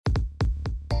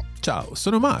Ciao,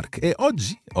 sono Mark e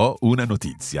oggi ho una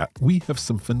notizia. We have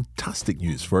some fantastic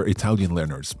news for Italian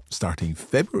learners. Starting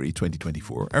February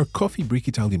 2024, our Coffee Break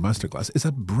Italian Masterclass is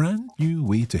a brand new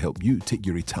way to help you take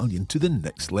your Italian to the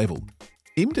next level.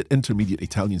 Aimed at intermediate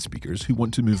Italian speakers who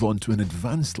want to move on to an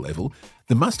advanced level,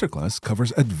 the masterclass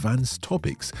covers advanced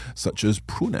topics such as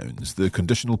pronouns, the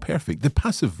conditional perfect, the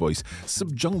passive voice,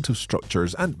 subjunctive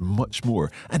structures, and much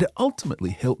more, and it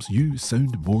ultimately helps you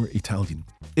sound more Italian.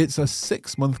 It's a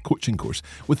 6-month coaching course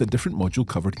with a different module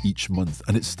covered each month,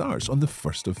 and it starts on the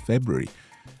 1st of February.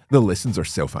 The lessons are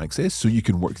self-access, so you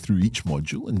can work through each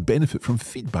module and benefit from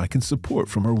feedback and support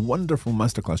from our wonderful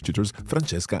masterclass tutors,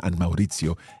 Francesca and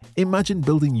Maurizio. Imagine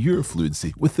building your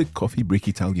fluency with the Coffee Break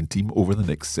Italian team over the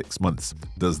next 6 months.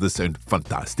 Does this sound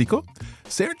fantastico?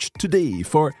 Search today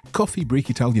for Coffee Break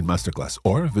Italian Masterclass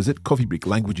or visit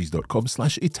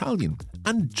coffeebreaklanguages.com/Italian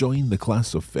and join the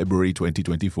class of February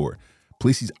 2024.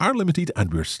 Places are limited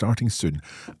and we're starting soon.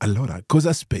 Allora,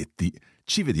 cosa aspetti?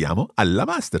 Ci vediamo alla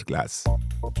masterclass.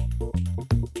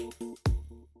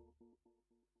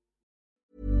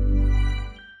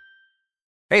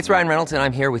 Hey, it's Ryan Reynolds, and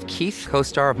I'm here with Keith,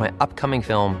 co-star of my upcoming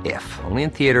film, If, only in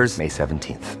theaters May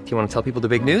 17th. Do you want to tell people the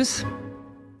big news?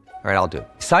 All right, I'll do it.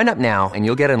 Sign up now and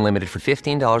you'll get unlimited for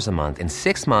 $15 a month and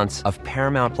 6 months of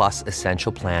Paramount Plus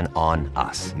Essential Plan on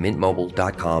us.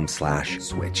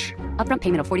 MintMobile.com/switch. Upfront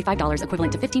payment of $45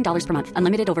 equivalent to $15 per month.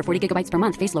 Unlimited over 40 gigabytes per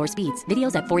month. Face lower speeds.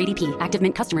 Videos at 480p. Active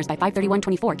Mint customers by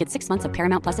 531.24 get 6 months of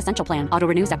Paramount Plus Essential Plan. Auto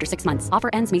renews after 6 months. Offer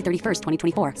ends May 31st,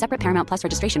 2024. Separate Paramount Plus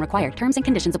registration required. Terms and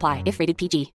conditions apply if rated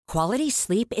PG. Quality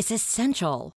sleep is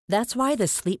essential. That's why the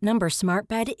Sleep Number Smart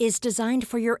Bed is designed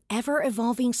for your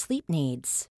ever-evolving sleep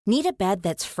needs. Need a bed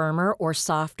that's firmer or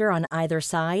softer on either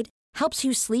side? Helps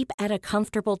you sleep at a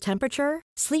comfortable temperature?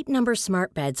 Sleep Number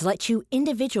Smart Beds let you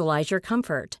individualize your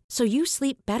comfort, so you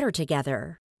sleep better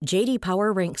together. J.D.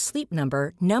 Power ranks Sleep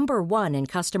Number number 1 in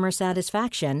customer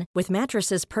satisfaction with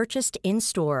mattresses purchased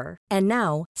in-store. And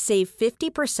now, save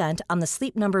 50% on the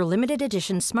Sleep Number Limited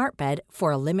Edition Smart Bed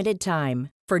for a limited time.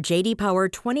 For J.D. Power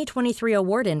 2023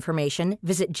 award information,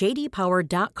 visit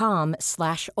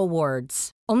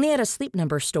jdpower.com/awards. Only at a Sleep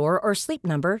Number store or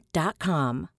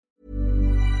sleepnumber.com.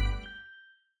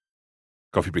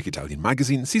 Coffee Break Italian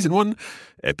Magazine, Season 1,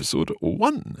 Episode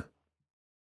 1.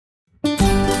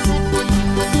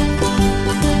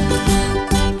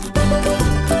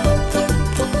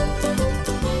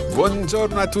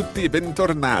 Buongiorno a tutti,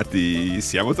 bentornati.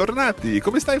 Siamo tornati.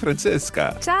 Come stai,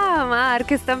 Francesca? Ciao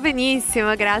Mark, sto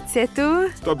benissimo, grazie. E tu?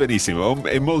 Sto benissimo,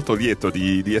 è molto lieto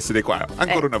di essere qua,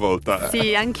 ancora una volta.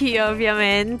 Sì, anch'io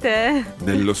ovviamente.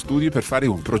 Nello studio per fare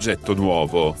un progetto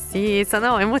nuovo. Sì,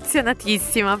 sono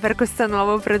emozionatissima per questo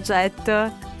nuovo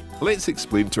progetto. Let's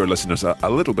explain to our listeners a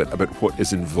little bit about what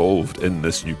is involved in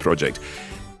this new project.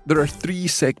 There are 3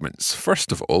 segments.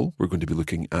 First of all, we're going to be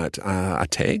looking at a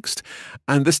text,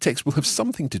 and this text will have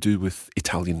something to do with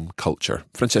Italian culture.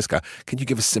 Francesca, can you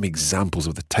give us some examples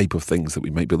of the type of things that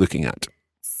we might be looking at?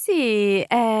 Sì,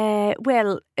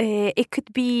 it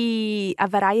could be a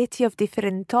variety of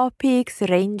different topics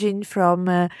ranging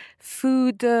from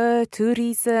food,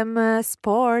 tourism,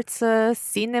 sports,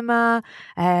 cinema,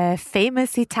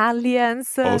 famous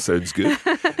Italians. All sounds good.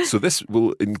 So this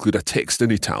will include a text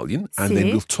in Italian, and then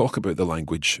we'll talk about the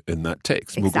language in that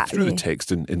text. Exactly. We'll go through the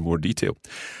text in more detail.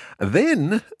 And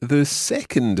then the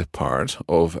second part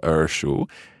of our show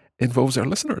involves our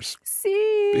listeners. Sì.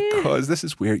 Because this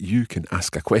is where you can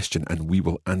ask a question and we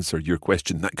will answer your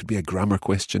question. That could be a grammar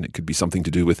question. It could be something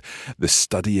to do with the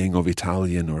studying of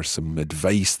Italian or some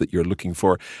advice that you're looking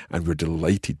for. And we're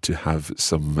delighted to have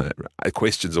some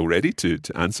questions already to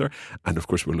answer. And of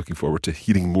course, we're looking forward to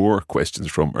hearing more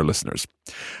questions from our listeners.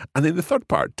 And then the third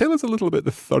part. Tell us a little about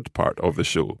the third part of the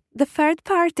show. The third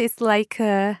part is like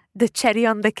the cherry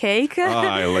on the cake.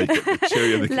 I like it. The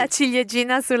cherry on the cake. La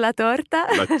ciliegina sulla torta.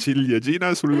 La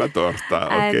ciliegina sulla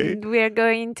torta. Okay. And we're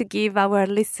going to give our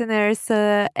listeners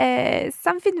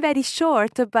something very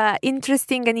short but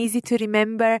interesting and easy to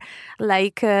remember,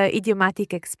 like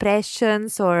idiomatic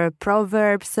expressions or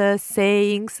proverbs,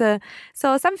 sayings.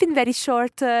 So something very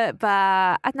short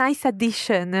but a nice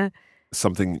addition.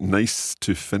 Something nice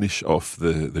to finish off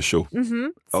the show. Mm-hmm,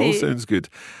 All sì. sounds good.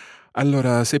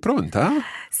 Allora, sei pronta?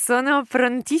 Sono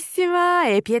prontissima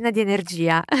e piena di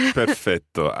energia.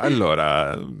 Perfetto.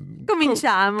 Allora,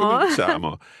 Cominciamo.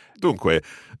 Dunque,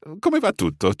 come va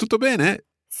tutto? Tutto bene?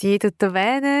 Sì, tutto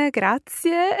bene,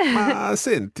 grazie. Ma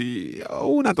senti,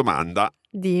 ho una domanda.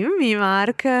 Dimmi,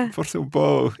 Mark. Forse un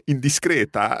po'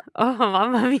 indiscreta. Oh,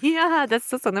 mamma mia,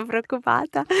 adesso sono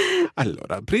preoccupata.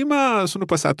 Allora, prima sono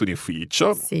passato in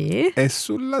ufficio. Sì. E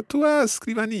sulla tua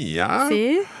scrivania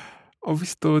Sì. Ho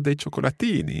visto dei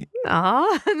cioccolatini. No,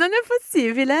 non è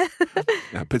possibile.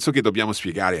 Penso che dobbiamo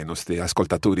spiegare ai nostri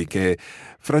ascoltatori che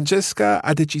Francesca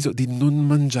ha deciso di non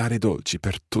mangiare dolci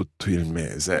per tutto il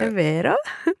mese. È vero?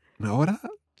 Ma ora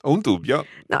ho un dubbio.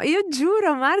 No, io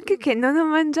giuro, Mark, che non ho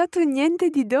mangiato niente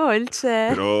di dolce.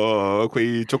 Però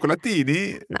quei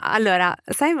cioccolatini? No, allora,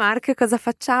 sai Mark cosa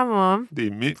facciamo?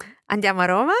 Dimmi. Andiamo a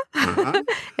Roma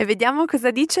e vediamo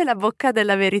cosa dice la bocca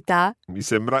della verità. Mi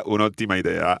sembra un'ottima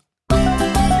idea.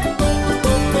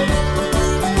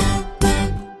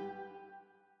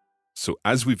 So,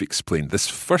 as we've explained, this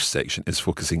first section is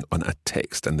focusing on a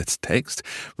text, and this text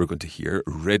we're going to hear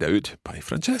read out by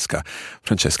Francesca.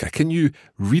 Francesca, can you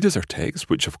read us our text,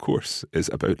 which of course is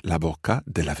about la bocca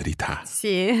della verità?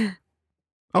 Sì.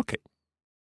 Ok.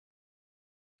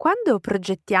 Quando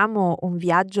progettiamo un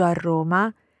viaggio a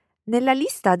Roma, nella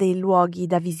lista dei luoghi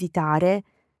da visitare,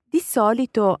 di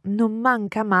solito non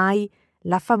manca mai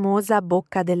la famosa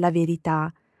Bocca della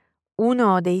Verità,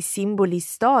 uno dei simboli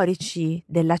storici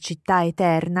della città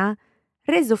eterna,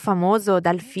 reso famoso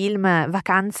dal film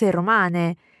Vacanze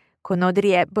romane con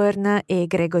Audrey Hepburn e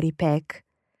Gregory Peck.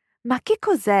 Ma che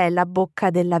cos'è la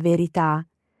Bocca della Verità?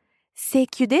 Se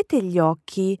chiudete gli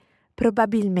occhi,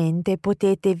 probabilmente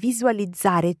potete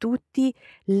visualizzare tutti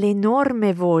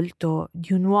l'enorme volto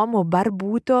di un uomo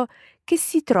barbuto che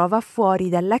si trova fuori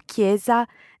dalla chiesa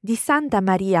di Santa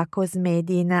Maria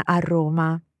Cosmedin a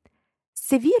Roma.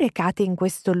 Se vi recate in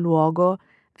questo luogo,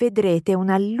 vedrete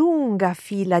una lunga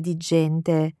fila di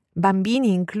gente,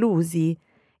 bambini inclusi,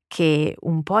 che,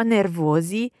 un po'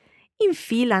 nervosi,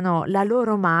 infilano la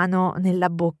loro mano nella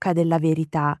bocca della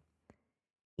verità.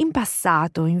 In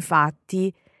passato,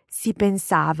 infatti, si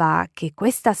pensava che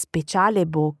questa speciale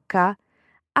bocca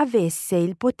avesse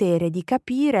il potere di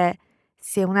capire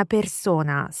se una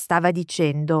persona stava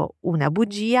dicendo una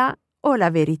bugia o la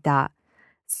verità,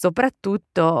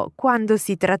 soprattutto quando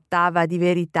si trattava di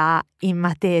verità in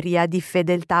materia di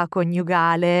fedeltà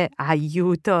coniugale.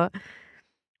 Aiuto!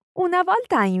 Una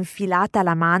volta infilata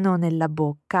la mano nella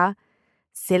bocca,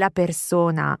 se la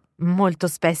persona, molto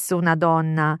spesso una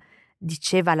donna,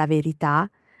 diceva la verità,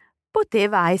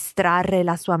 poteva estrarre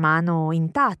la sua mano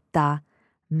intatta,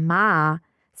 ma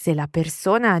se la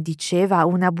persona diceva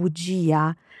una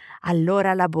bugia,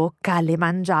 allora la bocca le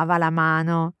mangiava la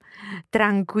mano.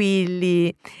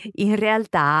 Tranquilli, in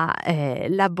realtà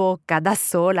la bocca da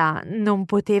sola non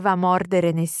poteva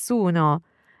mordere nessuno,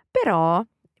 però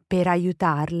per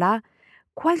aiutarla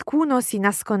qualcuno si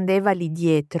nascondeva lì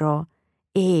dietro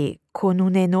e con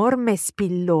un enorme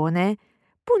spillone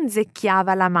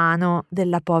punzecchiava la mano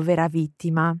della povera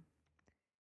vittima.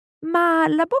 Ma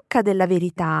la bocca della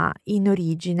verità, in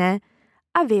origine,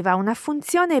 aveva una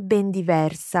funzione ben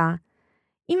diversa.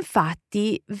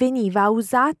 Infatti veniva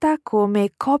usata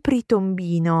come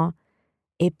copritombino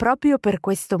e proprio per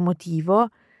questo motivo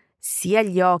sia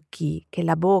gli occhi che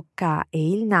la bocca e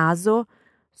il naso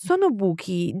sono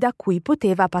buchi da cui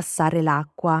poteva passare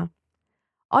l'acqua.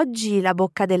 Oggi la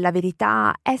Bocca della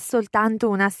Verità è soltanto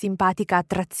una simpatica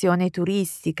attrazione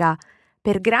turistica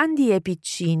per grandi e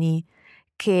piccini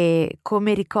che,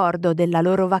 come ricordo della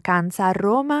loro vacanza a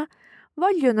Roma,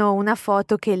 vogliono una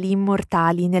foto che li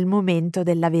immortali nel momento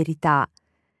della verità.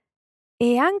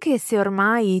 E anche se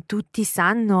ormai tutti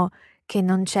sanno che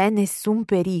non c'è nessun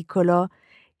pericolo,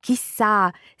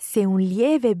 chissà se un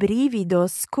lieve brivido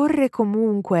scorre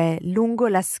comunque lungo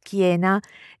la schiena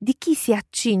di chi si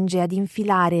accinge ad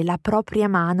infilare la propria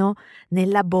mano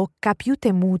nella bocca più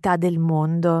temuta del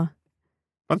mondo.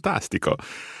 Fantastico.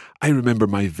 I remember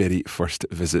my very first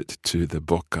visit to the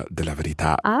Bocca della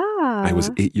Verità. I was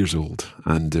 8 years old,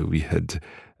 and we had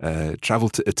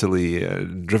travelled to Italy,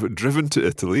 driven to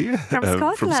Italy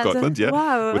from Scotland, yeah,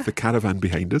 wow. with the caravan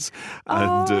behind us,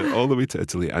 and all the way to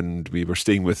Italy. And we were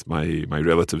staying with my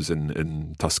relatives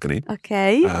in Tuscany.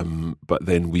 Okay. But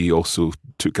then we also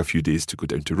took a few days to go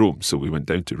down to Rome. So we went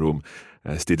down to Rome,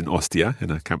 stayed in Ostia, in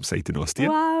a campsite in Ostia.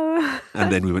 Wow.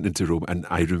 And then we went into Rome, and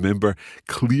I remember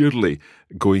clearly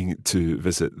going to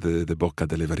visit the Bocca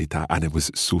della Verità, and I was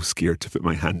so scared to put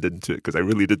my hand into it because I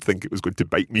really did think it was going to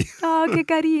bite me. Oh, che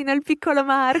carino, il piccolo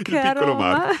Mark a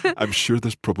Roma. I'm sure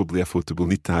there's probably a photo. We'll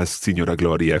need to ask Signora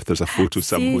Gloria if there's a photo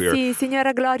somewhere. Sì,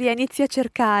 Signora Gloria, inizi a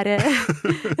cercare.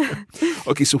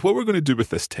 Okay, so what we're going to do with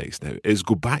this text now is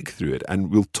go back through it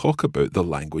and we'll talk about the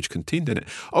language contained in it.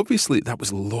 Obviously, that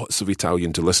was lots of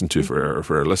Italian to listen to for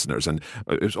our listeners, and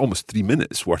it was almost 3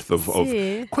 minutes worth of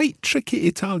quite tricky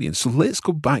Italian. So let's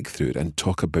go back through it and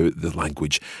talk about the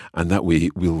language, and that way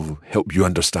we'll help you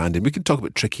understand, and we can talk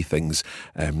about tricky things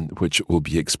which will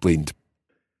be explained.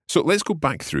 So let's go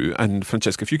back through, and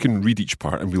Francesca, if you can read each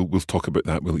part, and we'll talk about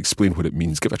that, we'll explain what it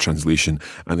means, give a translation,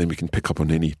 and then we can pick up on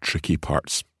any tricky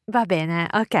parts. Va bene,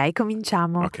 ok,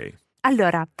 cominciamo. Okay.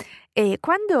 Allora,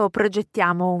 quando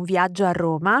progettiamo un viaggio a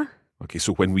Roma, Okay,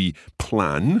 so when we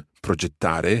plan,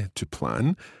 progettare, to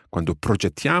plan, quando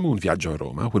progettiamo un viaggio a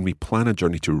Roma, when we plan a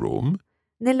journey to Rome,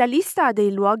 nella lista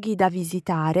dei luoghi da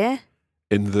visitare,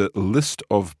 in the list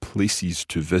of places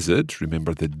to visit,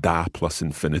 remember the da plus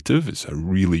infinitive, it's a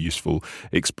really useful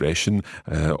expression,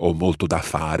 ho molto da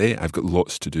fare, I've got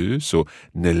lots to do, so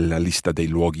nella lista dei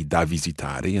luoghi da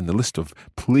visitare, in the list of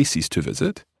places to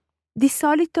visit, di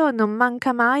solito non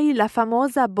manca mai la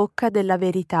famosa Bocca della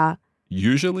Verità.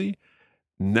 usually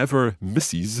never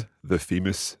misses the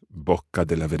famous Bocca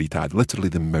della Verità, literally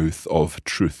the mouth of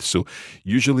truth. So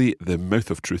usually the mouth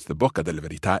of truth, the Bocca della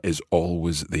Verità, is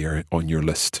always there on your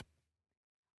list.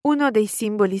 Uno dei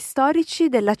simboli storici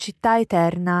della città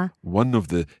eterna, One of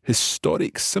the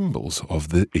historic symbols of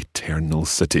the eternal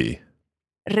city.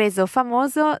 reso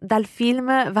famoso dal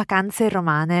film Vacanze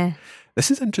romane. This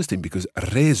is interesting because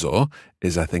reso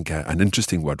is, I think, an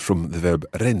interesting word from the verb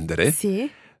rendere.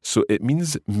 Sì, So it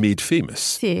means made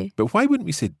famous. sì. But why wouldn't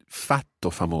we say fatto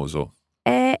famoso?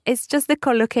 It's just the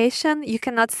collocation. You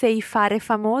cannot say fare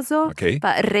famoso, Okay.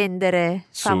 but rendere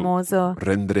So, famoso.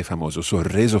 Rendere famoso. So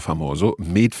reso famoso,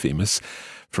 made famous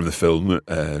from the film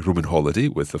Roman Holiday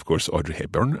with, of course, Audrey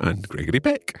Hepburn and Gregory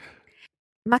Peck.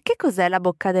 Ma che cos'è la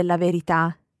Bocca della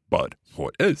Verità? But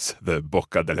what is the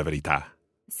Bocca della Verità?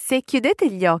 Se chiudete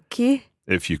gli occhi,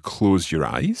 If you close your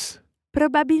eyes,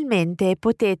 probabilmente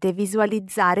potete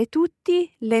visualizzare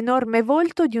tutti l'enorme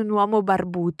volto di un uomo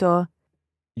barbuto.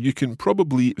 you can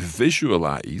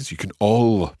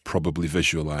all probably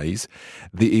visualize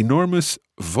the enormous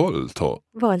volto.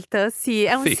 Volto, sì,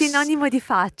 è un Face. sinonimo di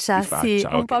faccia, Di sì,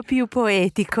 faccia, un ok. po' più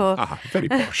poetico. Ah, very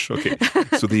posh, okay.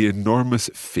 So the enormous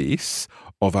face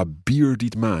of a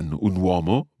bearded man, un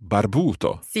uomo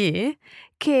barbuto. Sì,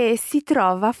 che si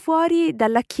trova fuori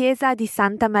dalla chiesa di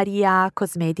Santa Maria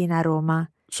Cosmedina a Roma.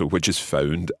 So which is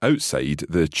found outside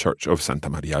the Church of Santa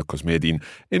Maria Cosmedin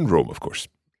in Rome, of course.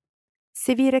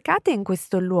 Se vi recate in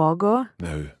questo luogo,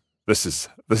 Now, this is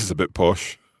a bit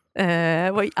posh.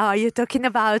 you're talking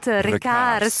about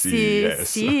recarsi, yes.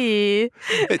 sì,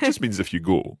 It just means if you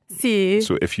go. sì.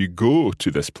 So if you go to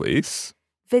this place,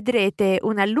 Vedrete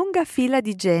una lunga fila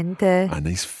di gente. a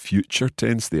nice future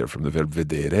tense there from the verb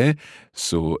vedere.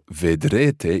 So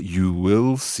vedrete, you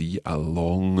will see a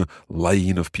long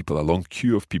line of people, a long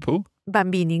queue of people,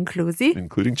 Bambini inclusi,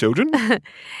 including children,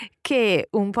 che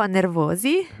un po'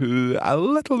 nervosi who a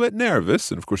little bit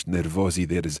nervous, and of course nervosi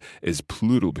there is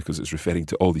plural because it's referring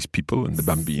to all these people and the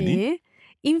bambini. sì,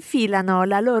 infilano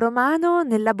la loro mano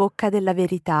nella bocca della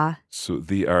verità. So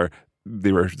they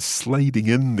were sliding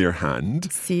in their hand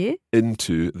Sì.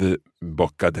 into the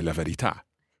Bocca della Verità.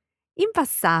 In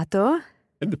passato,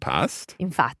 In the past,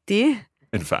 infatti,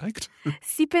 in fact,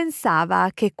 si pensava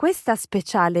che questa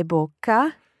speciale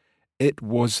bocca it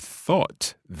was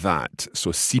thought that,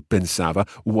 so si pensava,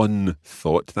 one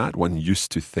thought that, one used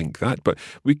to think that, but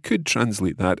we could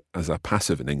translate that as a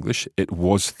passive in English. It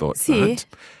was thought Sì.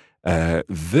 that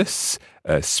this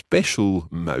special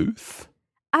mouth,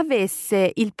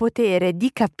 avesse il potere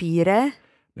di capire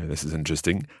now this is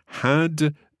interesting,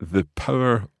 had the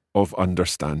power of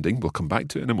understanding, we'll come back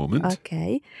to it in a moment,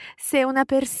 ok, se una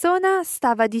persona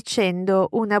stava dicendo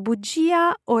una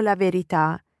bugia o la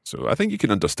verità. So I think you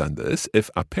can understand this. If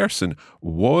a person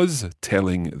was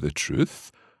telling the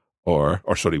truth,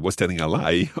 was telling a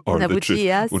lie, or Una the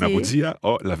bugia, truth, una sì. bugia,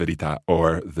 or la verità,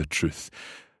 or the truth.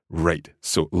 Right.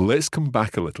 So let's come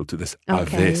back a little to this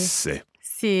Ok. avesse.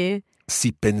 Sì,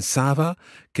 Si pensava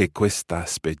che questa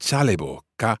speciale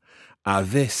bocca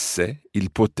avesse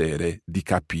il potere di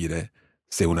capire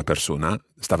se una persona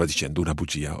stava dicendo una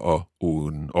bugia o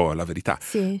la verità.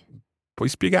 sì, Puoi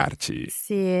spiegarci?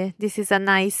 sì. This is a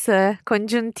nice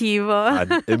congiuntivo.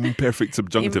 An imperfect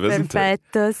subjunctive, isn't it?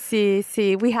 Imperfetto, sì,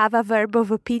 sì. We have a verb of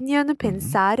opinion,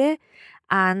 pensare,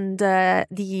 and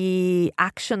the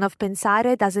action of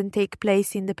pensare doesn't take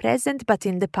place in the present, but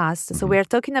in the past. So we are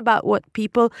talking about what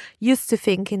people used to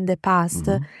think in the past.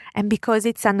 And because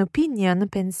it's an opinion,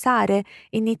 pensare,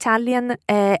 in Italian,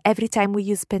 every time we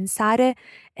use pensare,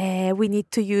 we need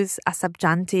to use a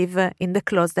subjunctive in the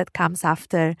clause that comes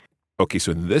after. Okay,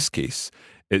 so in this case,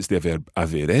 it's the verb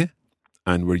avere,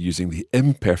 and we're using the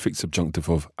imperfect subjunctive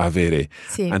of avere.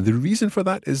 Sì. And the reason for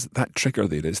that is that trigger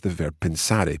there is the verb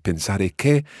pensare. Pensare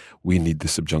che, we need the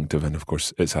subjunctive, and of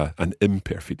course it's an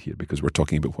imperfect here because we're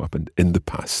talking about what happened in the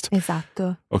past.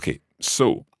 Esatto. Okay,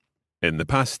 so In the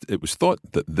past, it was thought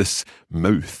that this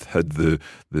mouth had the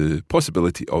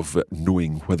possibility of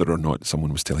knowing whether or not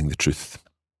someone was telling the truth.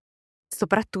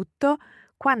 Soprattutto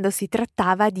quando si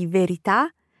trattava di verità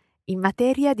in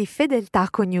materia di fedeltà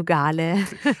coniugale.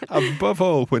 Above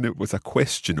all, when it was a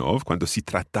question of, quando si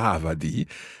trattava di,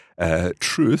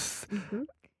 truth,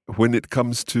 when it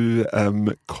comes to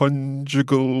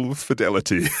conjugal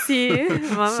fidelity. Sì,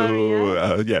 mamma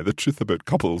mia. Yeah, the truth about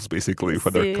couples, basically,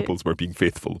 whether Sì. couples were being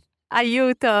faithful.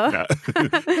 Aiuto! Yeah.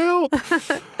 Help!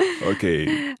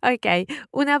 Okay. Ok,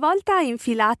 una volta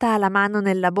infilata la mano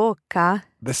nella bocca,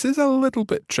 This is a little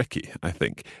bit tricky, I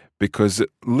think, because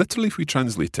literally if we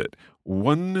translate it,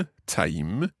 one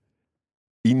time,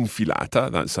 infilata,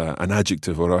 that's an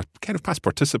adjective or a kind of past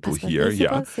participle here.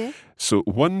 Yeah. Sì. So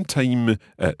one time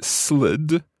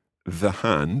slid the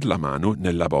hand, la mano,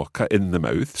 nella bocca, in the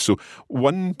mouth. So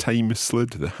one time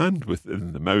slid the hand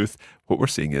within the mouth. What we're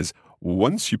saying is,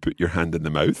 once you put your hand in the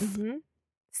mouth,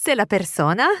 Se la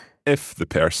persona, if the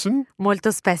person,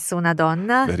 molto spesso una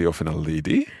donna, very often a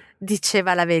lady,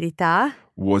 diceva la verità,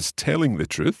 was telling the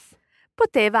truth,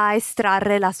 poteva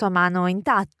estrarre la sua mano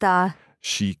intatta.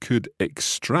 she could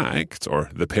extract, or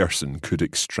the person could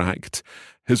extract,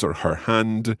 his or her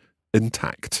hand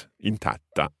intact,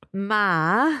 intatta.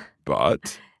 Ma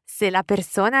But se la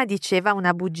persona diceva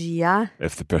una bugia,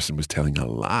 if the person was telling a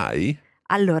lie,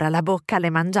 allora la bocca le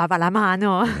mangiava la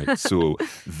mano. right, so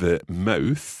the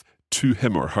mouth to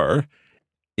him or her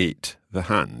ate the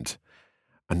hand.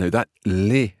 And now that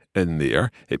le in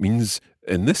there, it means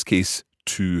in this case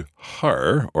to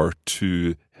her or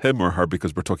to him or her,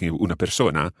 because we're talking about una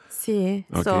persona. Sì,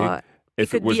 Okay. so it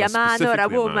If it could was be a man or a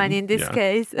specifically a woman man, in this yeah.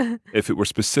 case. If it were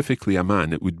specifically a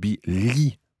man, it would be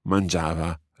gli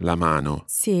mangiava la mano.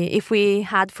 Sì, if we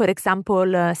had, for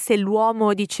example, se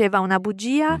l'uomo diceva una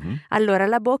bugia, allora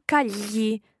la bocca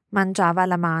gli mangiava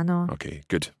la mano. Okay,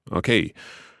 good. Okay.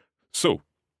 So,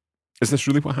 is this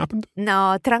really what happened?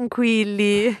 No,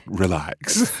 tranquilli.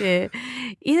 Relax. Sì.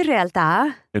 In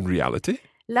realtà, In reality,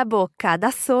 la bocca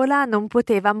da sola non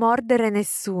poteva mordere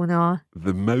nessuno.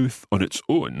 the mouth on its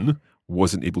own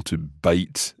wasn't able to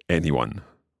bite anyone.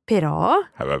 Però,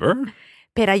 However,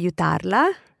 per aiutarla,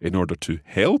 in order to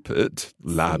help it,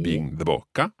 la Sì. being the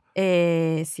bocca,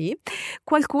 sì,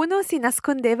 qualcuno si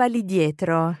nascondeva lì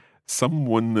dietro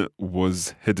someone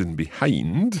was hidden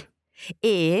behind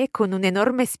e con un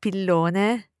enorme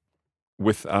spillone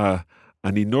with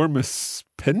an enormous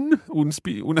pin,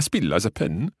 una spilla as a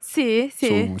pin. Sì,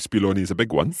 So un spillone is a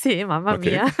big one. Sì, mamma Ok.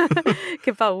 mia,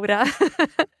 che paura.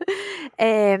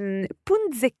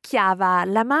 Punzecchiava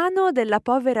la mano della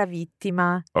povera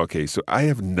vittima. Okay, so I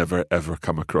have never ever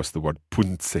come across the word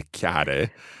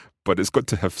punzecchiare, but it's got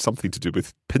to have something to do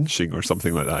with pinching or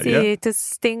something like that, Sì, yeah? to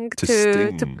sting, To to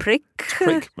sting. prick.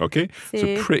 Prick, okay? Sì.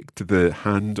 So pricked the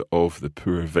hand of the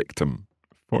poor victim.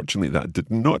 Fortunately, that did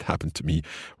not happen to me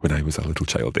when I was a little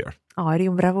child there. Oh, eri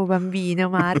un bravo bambino,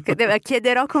 Mark.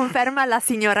 Chiederò conferma alla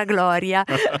signora Gloria.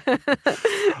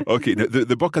 Okay, now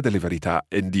the Bocca della Verità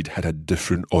indeed had a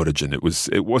different origin. It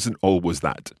wasn't always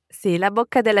that. Sì, la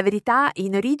bocca della verità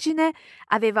in origine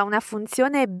aveva una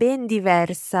funzione ben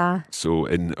diversa. So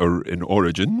in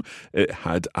origin, it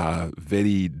had a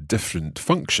very different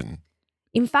function.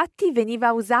 Infatti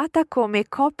veniva usata come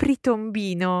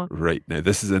copritombino. Right, now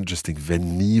this is interesting.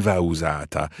 Veniva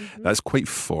usata. That's quite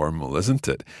formal, isn't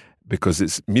it? Because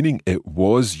it's meaning it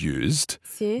was used,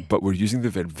 Sì, but we're using the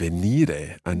verb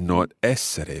venire and not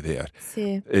essere there.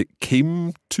 sì, It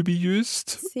came to be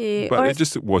used, sì. but Or-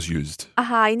 it was used.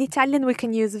 in Italian we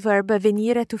can use verb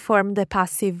venire to form the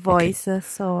passive voice.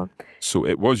 So, So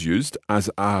it was used as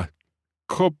a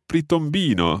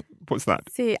copritombino. What's that?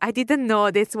 sì, I didn't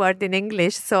know this word in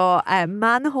English. So,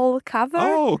 manhole cover.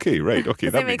 Oh, okay, right. Okay,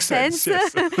 Does that it make makes sense.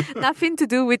 sense? Yes. Nothing to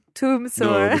do with tombs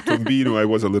No, or... the tombino, I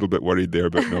was a little bit worried there,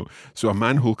 but no. So a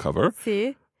manhole cover,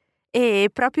 Sì. E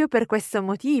proprio per questo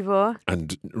motivo,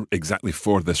 and exactly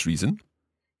for this reason,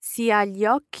 sia gli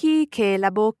occhi che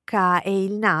la bocca e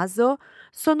il naso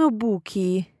sono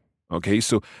buchi. okay,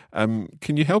 so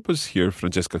can you help us here,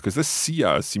 Francesca? Because this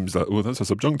sia seems like, oh, that's a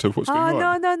subjunctive. What's going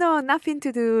on? No, nothing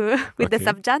to do with the Okay.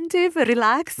 subjunctive.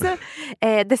 Relax.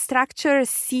 The structure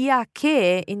sia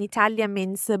che in Italian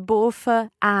means both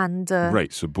and.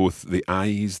 Right, so both the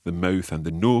eyes, the mouth, and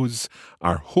the nose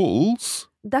are holes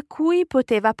da cui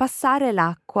poteva passare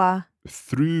l'acqua.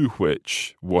 Through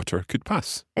which water could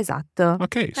pass. Esatto.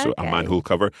 Okay, so a manhole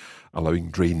cover allowing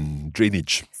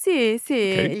drainage. Sì,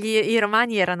 Okay. I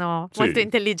romani erano Sì, molto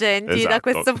intelligenti da esatto.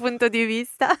 questo punto di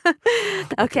vista.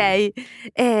 Ok,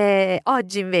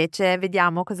 oggi invece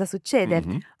vediamo cosa succede.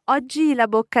 Mhm. Oggi la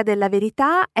Bocca della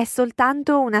Verità è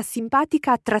soltanto una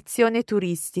simpatica attrazione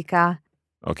turistica.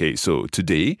 Okay, so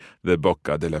today the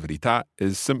Bocca della Verità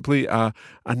is simply a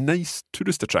nice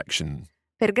tourist attraction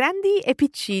Per grandi e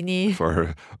piccini.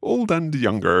 for old and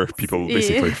younger people, Sì.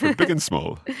 basically, for big and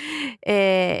small,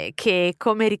 Che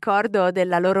come ricordo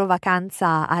della loro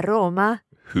vacanza a Roma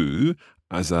who,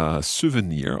 as a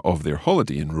souvenir of their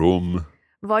holiday in Rome,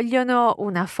 vogliono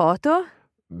una foto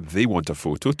they want a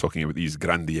photo, talking about these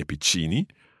grandi e piccini.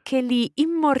 che li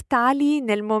immortali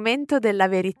nel momento della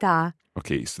verità.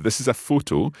 Okay, so this is a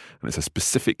photo, and it's a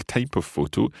specific type of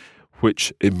photo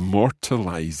which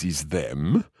immortalizes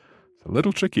them. It's a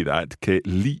little tricky that, che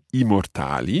li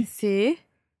immortali Sì?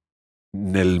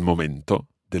 nel momento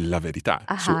della verità.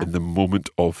 So Ah. in the moment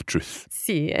of truth.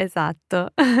 Sì,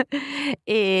 esatto.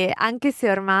 E anche se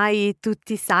ormai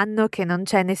tutti sanno che non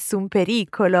c'è nessun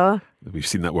pericolo, We've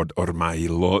seen that word ormai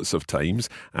lots of times,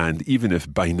 and even if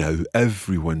by now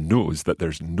everyone knows that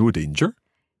there's no danger,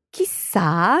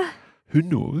 chissà who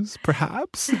knows,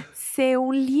 perhaps? se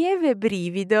un lieve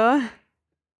brivido.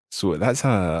 So that's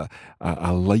a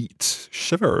light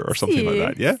shiver or something like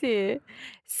that, yeah? Sì.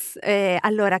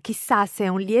 Allora, chissà se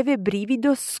un lieve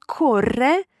brivido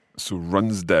scorre, So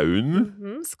runs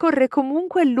down, scorre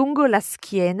comunque lungo la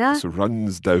schiena so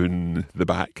runs down the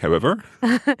back, however,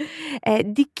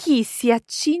 di chi si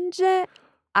accinge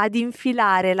ad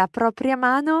infilare la propria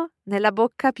mano nella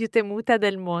bocca più temuta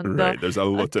del mondo. right, there's a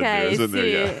lot in there, Ok, isn't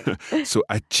there? sì. Yeah. So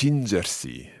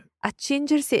accingersi.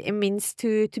 Accingersi, it means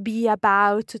to be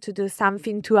about, to do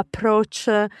something, to approach.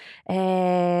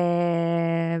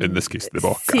 In this case, the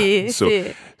bocca. Sì, so,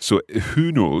 sì. so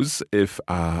who knows if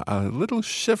a little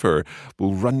shiver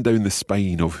will run down the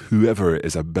spine of whoever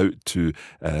is about to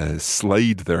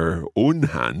slide their own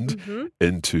hand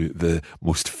into the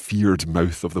most feared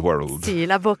mouth of the world. Sì,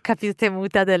 la bocca più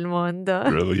temuta del mondo.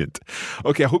 Brilliant.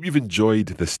 Okay, I hope you've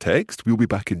enjoyed this text. We'll be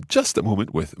back in just a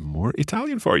moment with more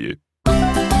Italian for you.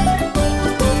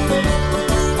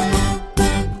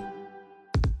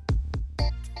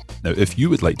 Now, if you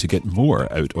would like to get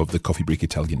more out of the Coffee Break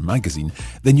Italian magazine,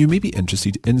 then you may be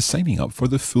interested in signing up for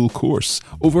the full course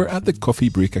over at the Coffee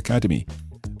Break Academy.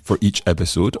 For each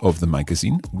episode of the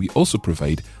magazine, we also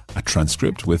provide a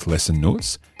transcript with lesson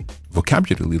notes,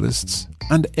 vocabulary lists,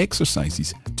 and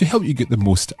exercises to help you get the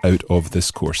most out of this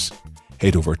course.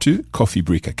 Head over to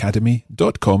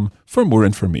coffeebreakacademy.com for more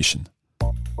information.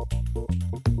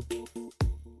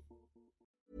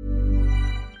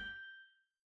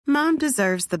 Mom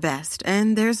deserves the best,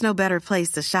 and there's no better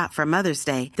place to shop for Mother's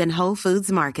Day than Whole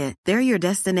Foods Market. They're your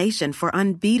destination for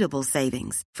unbeatable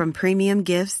savings, from premium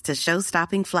gifts to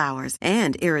show-stopping flowers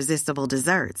and irresistible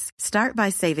desserts. Start by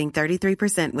saving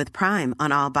 33% with Prime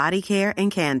on all body care and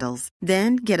candles.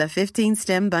 Then get a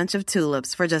 15-stem bunch of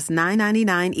tulips for just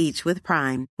 $9.99 each with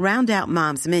Prime. Round out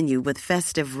Mom's menu with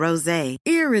festive rosé,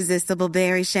 irresistible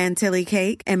berry chantilly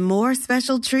cake, and more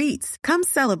special treats. Come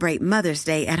celebrate Mother's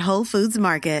Day at Whole Foods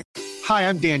Market. Hi,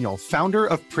 I'm Daniel, founder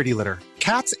of Pretty Litter.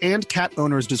 Cats and cat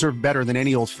owners deserve better than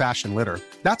any old-fashioned litter.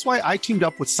 That's why I teamed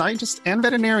up with scientists and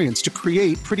veterinarians to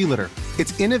create Pretty Litter.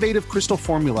 Its innovative crystal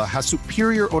formula has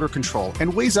superior odor control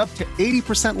and weighs up to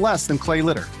 80% less than clay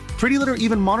litter. Pretty Litter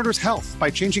even monitors health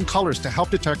by changing colors to help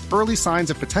detect early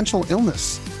signs of potential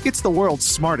illness. It's the world's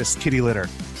smartest kitty litter.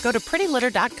 Go to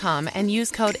prettylitter.com and use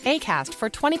code ACAST for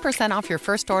 20% off your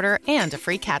first order and a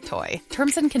free cat toy.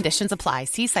 Terms and conditions apply.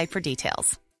 See site for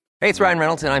details. Hey, it's Ryan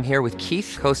Reynolds, and I'm here with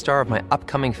Keith, co-star of my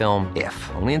upcoming film, If,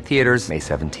 only in theaters May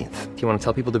 17th. Do you want to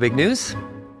tell people the big news?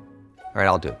 All right,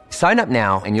 I'll do it. Sign up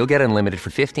now and you'll get unlimited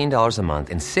for $15 a month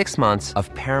and 6 months of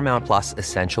Paramount Plus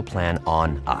Essential Plan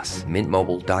on us.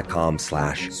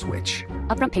 MintMobile.com/switch.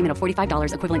 Upfront payment of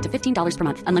 $45 equivalent to $15 per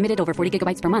month. Unlimited over 40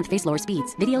 gigabytes per month. Face lower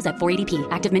speeds. Videos at 480p.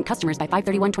 Active Mint customers by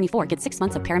 531.24 get 6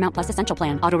 months of Paramount Plus Essential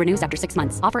Plan. Auto renews after 6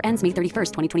 months. Offer ends May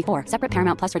 31st, 2024. Separate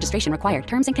Paramount Plus registration required.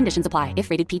 Terms and conditions apply if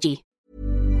rated PG.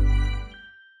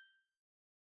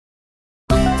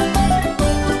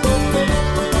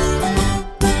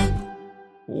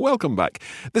 Welcome back.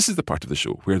 This is the part of the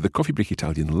show where the Coffee Break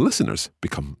Italian listeners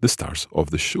become the stars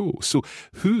of the show. So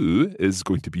who is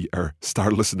going to be our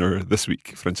star listener this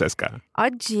week, Francesca?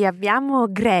 Oggi abbiamo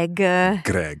Greg.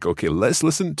 Greg. Okay, let's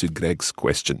listen to Greg's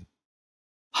question.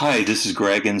 Hi, this is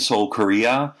Greg in Seoul,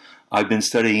 Korea. I've been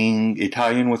studying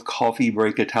Italian with Coffee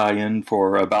Break Italian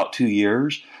for about 2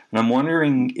 years, and I'm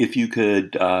wondering if you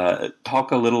could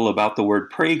talk a little about the word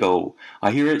prego.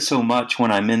 I hear it so much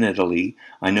when I'm in Italy.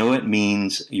 I know it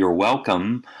means you're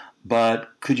welcome, but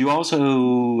could you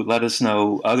also let us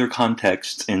know other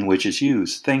contexts in which it's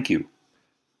used? Thank you.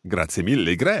 Grazie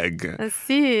mille, Greg.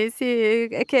 Sì,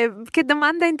 che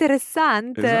domanda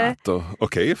interessante. Esatto.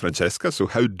 Okay, Francesca, so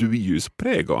how do we use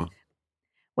prego?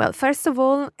 Well, first of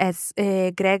all, as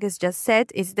Greg has just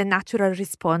said, it's the natural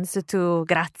response to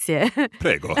grazie.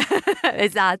 Prego.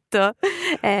 Esatto.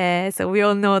 So we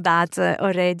all know that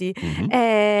already.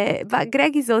 But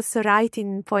Greg is also right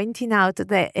in pointing out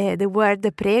that the word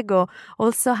prego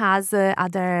also has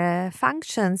other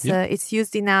functions. Yeah. It's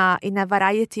used in a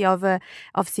variety of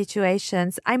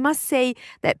situations. I must say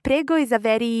that prego is a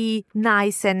very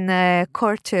nice and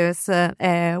courteous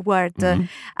word.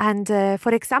 And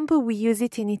for example, we use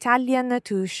it in Italian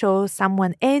to show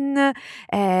someone in,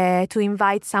 to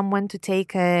invite someone to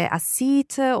take a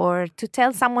seat, or to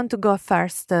tell someone to go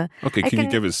first. Okay, can you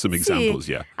give us some examples?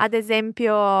 Yeah. Ad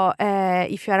esempio,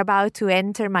 if you're about to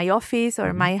enter my office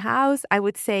or my house, I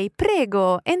would say,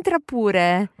 prego, entra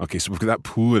pure. Okay, so we've got that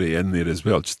pure in there as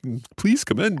well. Just please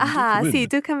come in.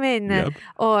 Do come in. Yep.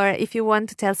 Or if you want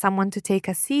to tell someone to take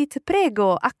a seat,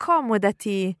 prego,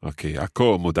 accomodati. Okay,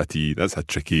 accomodati. That's a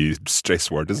tricky stress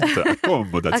word, isn't it?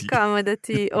 Accomodati.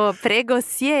 Accomodati. Or prego,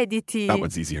 siediti. That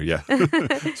one's easier, yeah.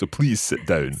 So please sit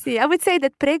down. See, I would say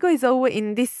that prego is always,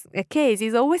 in this case,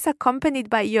 is always accompanied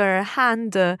by your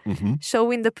hand,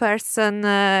 showing the person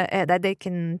that they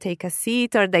can take a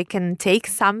seat, or they can take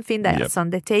something that's on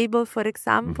the table, for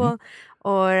example.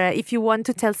 Or if you want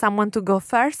to tell someone to go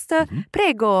first,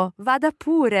 prego, vada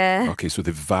pure. Okay, so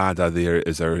the vada there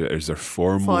is our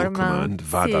formal command,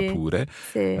 vada pure.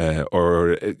 Sì.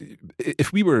 Or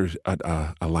if we were at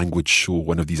a language show,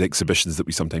 one of these exhibitions that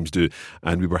we sometimes do,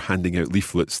 and we were handing out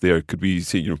leaflets there, could we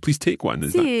say, please take one?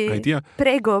 Is that the idea?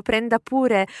 Prego, prenda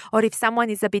pure. Or if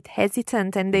someone is a bit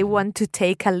hesitant and they want to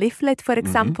take a leaflet, for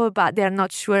example, but they're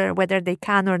not sure whether they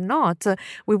can or not,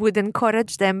 we would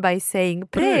encourage them by saying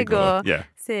prego. Yeah.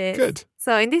 Sì. Good.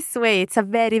 So in this way, it's a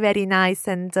very, very nice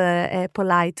and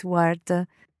polite word.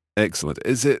 Excellent.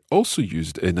 Is it also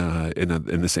used in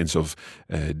the sense of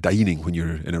dining when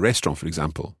you're in a restaurant, for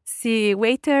example? Sì,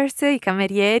 waiters, I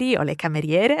camerieri o le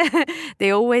cameriere,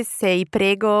 they always say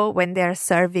prego when they're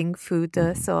serving food.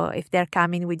 So if they're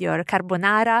coming with your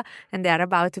carbonara and they're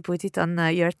about to put it on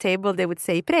your table, they would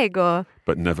say prego.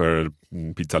 But never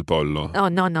pizza al pollo. Oh,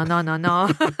 no.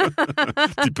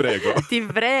 Ti prego. Ti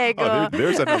prego. Oh,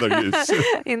 there's another use.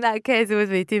 In that case, it would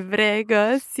be ti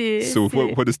prego. Sì, so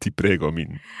sì. What does ti prego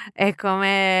mean? È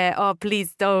come, oh,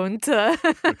 please don't.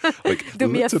 Like, do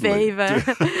me a favor.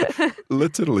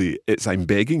 Literally, it's I'm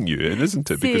begging you,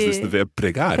 isn't it? Because it's the verb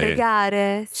pregare.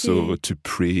 Pregare, sì. So to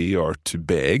pray or to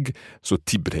beg. So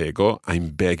ti prego, I'm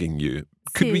begging you.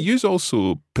 Could we use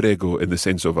also prego in the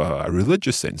sense of a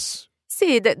religious sense?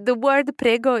 Sì, the word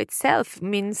prego itself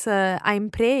means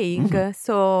I'm praying.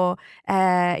 So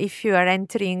if you are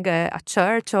entering a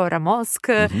church or a mosque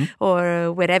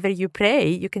or wherever you pray,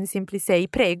 you can simply say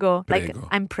prego. Like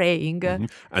I'm praying.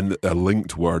 And a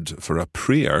linked word for a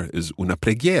prayer is una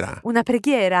preghiera. Una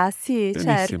preghiera, sì,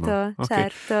 Benissimo.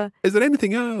 certo. Is there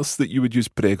anything else that you would use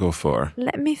prego for?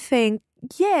 Let me think.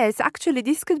 Yes, actually,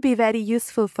 this could be very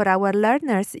useful for our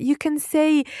learners. You can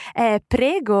say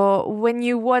prego when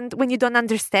you don't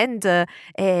understand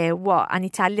what an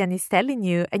Italian is telling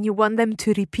you and you want them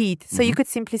to repeat. So you could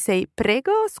simply say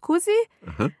prego, scusi.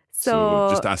 So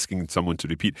just asking someone to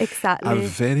repeat. Exactly. A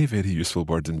very, very useful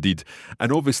word indeed.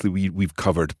 And obviously we've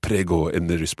covered prego in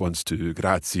the response to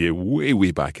grazie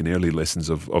way back in early lessons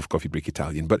of Coffee Break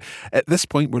Italian. But at this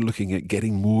point we're looking at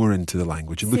getting more into the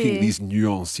language and looking at these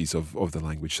nuances of the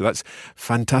language. So that's a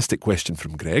fantastic question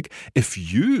from Greg. If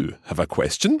you have a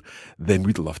question, then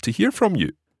we'd love to hear from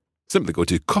you. Simply go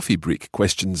to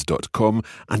coffeebreakquestions.com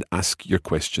and ask your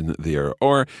question there,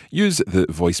 or use the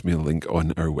voicemail link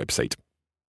on our website.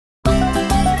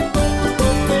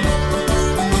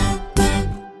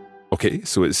 Okay,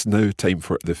 so it's now time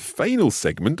for the final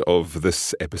segment of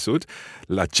this episode,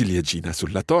 La ciliegina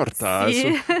sulla torta.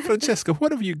 Sì. So, Francesca,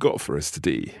 what have you got for us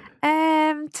today?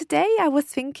 Today I was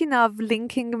thinking of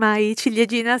linking my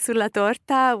ciliegina sulla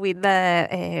torta with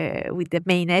the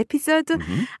main episode,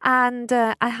 and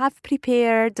I have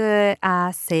prepared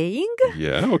a saying.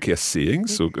 Yeah, okay, a saying.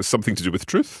 So something to do with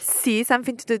truth? See,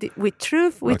 something to do with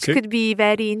truth, which could be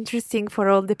very interesting for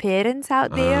all the parents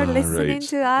out there listening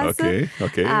to us. Okay.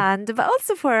 But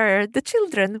also for the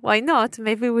children. Why not?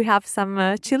 Maybe we have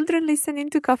some children listening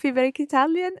to Coffee Break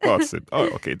Italian. Awesome.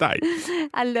 Ok, dai.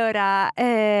 Allora,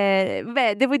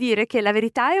 devo dire che la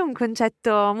verità è un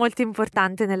concetto molto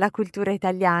importante nella cultura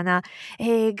italiana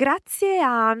e grazie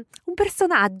a un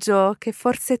personaggio che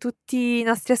forse tutti i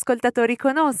nostri ascoltatori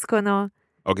conoscono.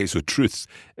 Okay, so truth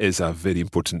is a very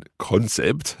important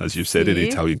concept, as you've said, in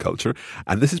Italian culture.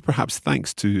 And this is perhaps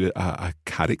thanks to a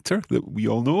character that we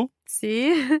all know.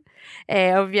 Sì,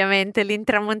 è ovviamente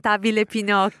l'intramontabile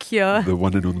Pinocchio. The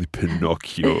one and only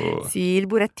Pinocchio. Sì, il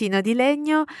burattino di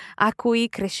legno a cui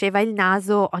cresceva il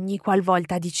naso ogni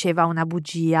qualvolta diceva una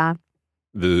bugia.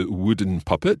 The wooden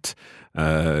puppet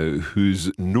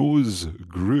whose nose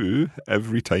grew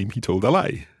every time he told a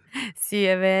lie. Sì,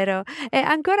 è vero. E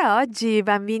ancora oggi i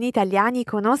bambini italiani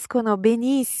conoscono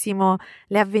benissimo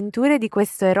le avventure di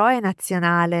questo eroe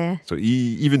nazionale. So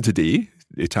even today,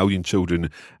 Italian children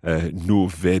know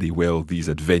very well these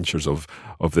adventures of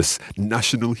this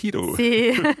national hero.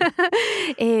 Sì,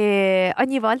 e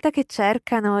ogni volta che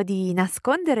cercano di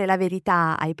nascondere la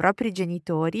verità ai propri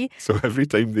genitori, so every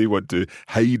time they want to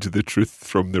hide the truth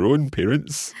from their own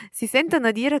parents, si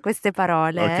sentono dire queste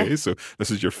parole. Okay, so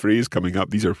this is your phrase coming up.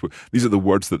 These are the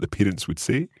words that the parents would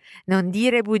say. Non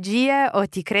dire bugie o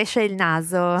ti cresce il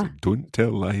naso. So don't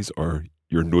tell lies or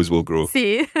your nose will grow.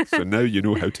 Sì. So now you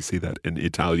know how to say that in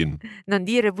Italian. Non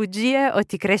dire bugie o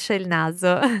ti cresce il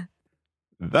naso.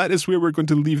 That is where we're going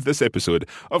to leave this episode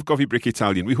of Coffee Break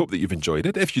Italian. We hope that you've enjoyed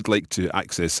it. If you'd like to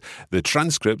access the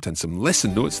transcript and some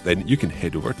lesson notes, then you can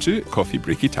head over to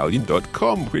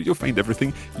coffeebreakitalian.com, where you'll find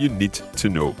everything you need to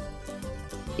know.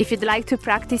 If you'd like to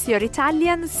practice your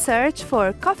Italian, search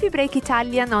for Coffee Break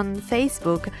Italian on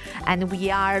Facebook, and we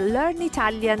are Learn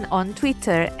Italian on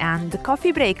Twitter and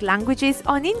Coffee Break Languages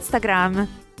on Instagram.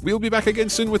 We'll be back again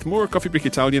soon with more Coffee Break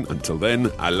Italian. Until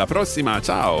then, alla prossima,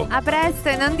 ciao! A presto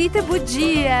e non dite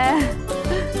bugie!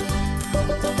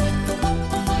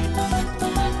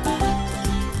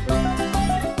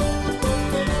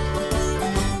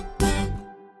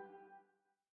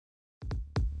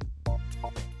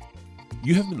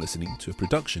 You have been listening to a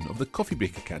production of the Coffee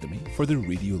Break Academy for the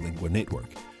Radiolingua Network.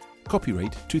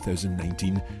 Copyright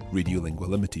 2019 Radiolingua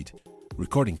Limited.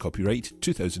 Recording copyright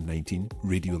 2019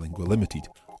 Radiolingua Limited.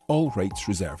 All rights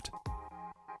reserved.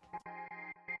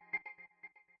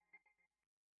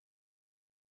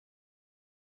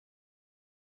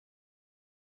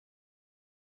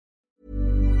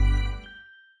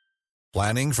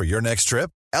 Planning for your next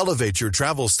trip? Elevate your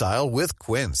travel style with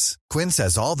Quince. Quince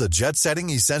has all the jet-setting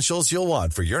essentials you'll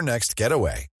want for your next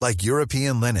getaway, like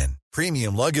European linen,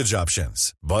 premium luggage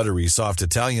options, buttery soft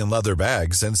Italian leather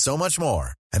bags, and so much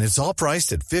more. And it's all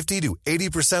priced at 50 to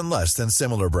 80% less than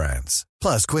similar brands.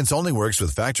 Plus, Quince only works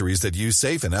with factories that use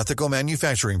safe and ethical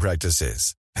manufacturing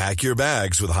practices. Pack your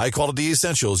bags with high-quality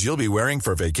essentials you'll be wearing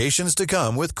for vacations to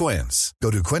come with Quince.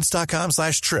 Go to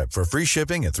quince.com/trip for free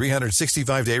shipping and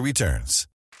 365-day returns.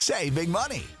 Save big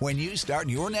money when you start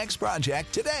your next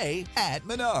project today at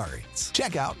Menards.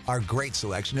 Check out our great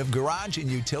selection of garage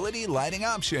and utility lighting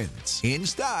options. In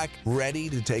stock, ready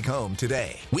to take home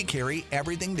today. We carry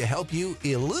everything to help you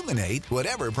illuminate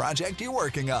whatever project you're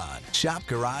working on. Shop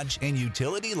garage and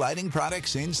utility lighting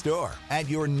products in store at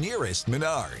your nearest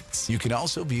Menards. You can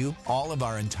also view all of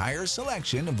our entire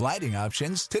selection of lighting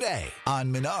options today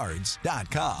on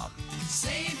Menards.com.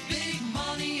 Save big